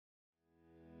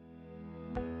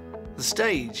The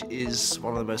stage is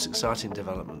one of the most exciting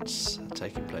developments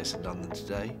taking place in London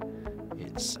today.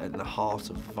 It's in the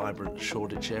heart of a vibrant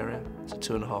Shoreditch area. It's a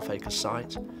 2.5-acre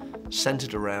site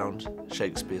centred around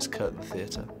Shakespeare's Curtain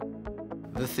Theatre.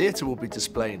 The theatre will be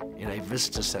displayed in a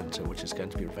visitor centre which is going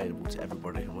to be available to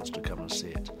everybody who wants to come and see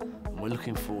it. And we're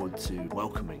looking forward to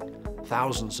welcoming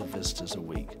thousands of visitors a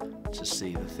week to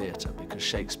see the theatre because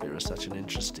Shakespeare is such an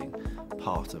interesting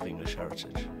part of English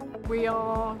heritage. We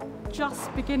are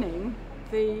just beginning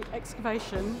the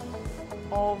excavation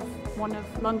of one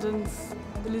of London's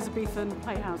Elizabethan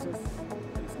playhouses.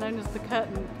 It's known as the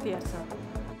Curtain Theatre.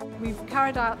 We've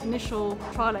carried out initial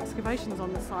trial excavations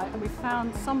on the site and we've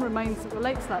found some remains that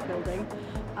relate to that building,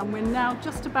 and we're now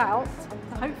just about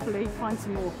to hopefully find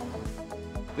some more.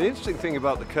 The interesting thing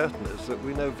about the curtain is that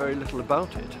we know very little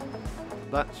about it.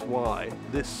 That's why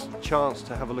this chance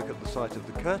to have a look at the site of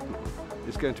the curtain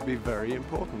is going to be very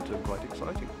important and quite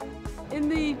exciting. In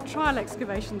the trial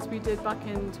excavations we did back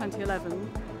in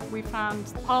 2011, we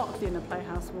found part of the inner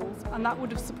playhouse walls, and that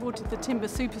would have supported the timber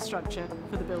superstructure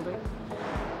for the building.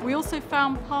 We also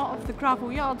found part of the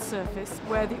gravel yard surface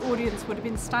where the audience would have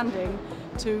been standing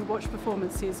to watch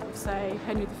performances of, say,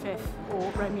 Henry V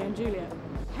or Romeo and Juliet.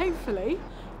 Hopefully,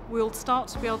 we'll start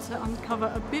to be able to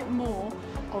uncover a bit more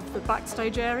of the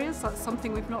backstage areas. That's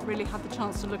something we've not really had the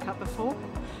chance to look at before.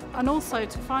 And also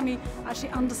to finally actually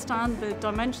understand the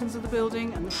dimensions of the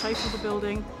building and the shape of the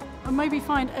building, and maybe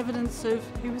find evidence of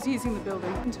who was using the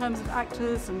building in terms of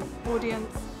actors and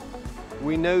audience.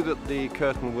 We know that the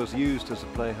curtain was used as a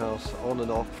playhouse on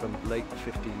and off from late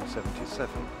 1577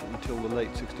 until the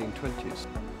late 1620s.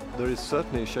 There is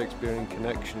certainly a Shakespearean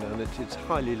connection, and it is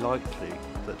highly likely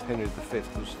that Henry V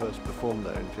was first performed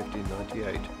there in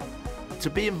 1598. To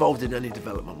be involved in any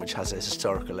development which has a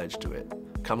historical edge to it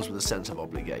comes with a sense of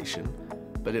obligation,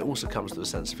 but it also comes with a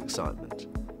sense of excitement,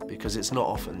 because it's not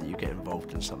often that you get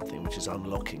involved in something which is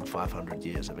unlocking 500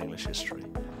 years of English history.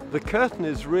 The curtain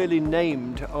is really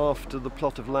named after the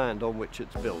plot of land on which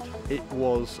it's built. It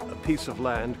was a piece of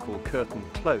land called Curtain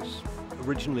Close,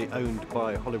 originally owned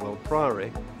by Holywell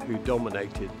Priory, who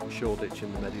dominated Shoreditch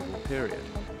in the medieval period.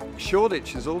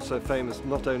 Shoreditch is also famous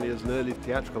not only as an early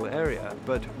theatrical area,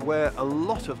 but where a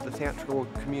lot of the theatrical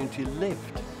community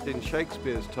lived. In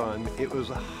Shakespeare's time, it was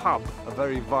a hub, a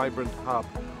very vibrant hub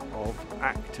of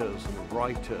actors and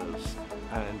writers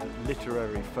and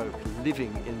literary folk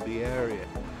living in the area.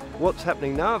 What's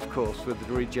happening now, of course, with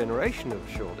the regeneration of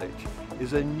Shoreditch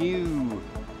is a new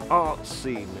art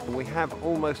scene. We have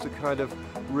almost a kind of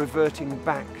reverting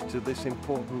back to this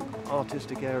important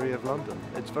artistic area of London.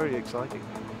 It's very exciting.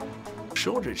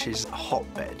 Shoreditch is a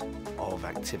hotbed of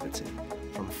activity,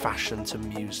 from fashion to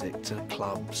music to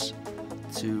clubs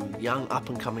to young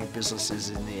up-and-coming businesses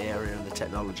in the area and the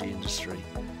technology industry.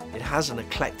 It has an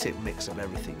eclectic mix of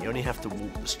everything. You only have to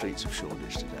walk the streets of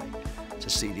Shoreditch today to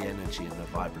see the energy and the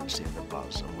vibrancy and the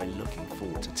buzz, and we're looking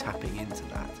forward to tapping into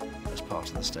that as part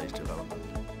of the stage development.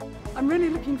 I'm really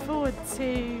looking forward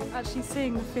to actually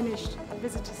seeing the finished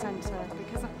visitor centre,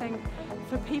 because I think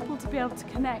for people to be able to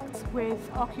connect with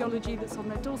archaeology that's on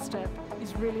their doorstep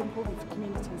is really important for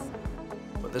communities.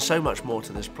 But there's so much more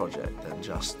to this project than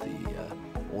just the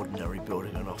ordinary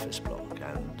building an office block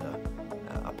and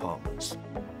apartments.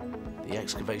 The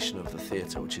excavation of the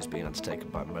theatre, which is being undertaken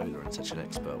by MOLA in such an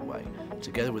expert way,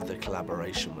 together with the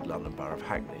collaboration with London Borough of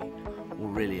Hackney, will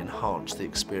really enhance the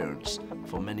experience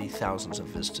for many thousands of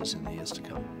visitors in the years to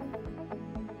come.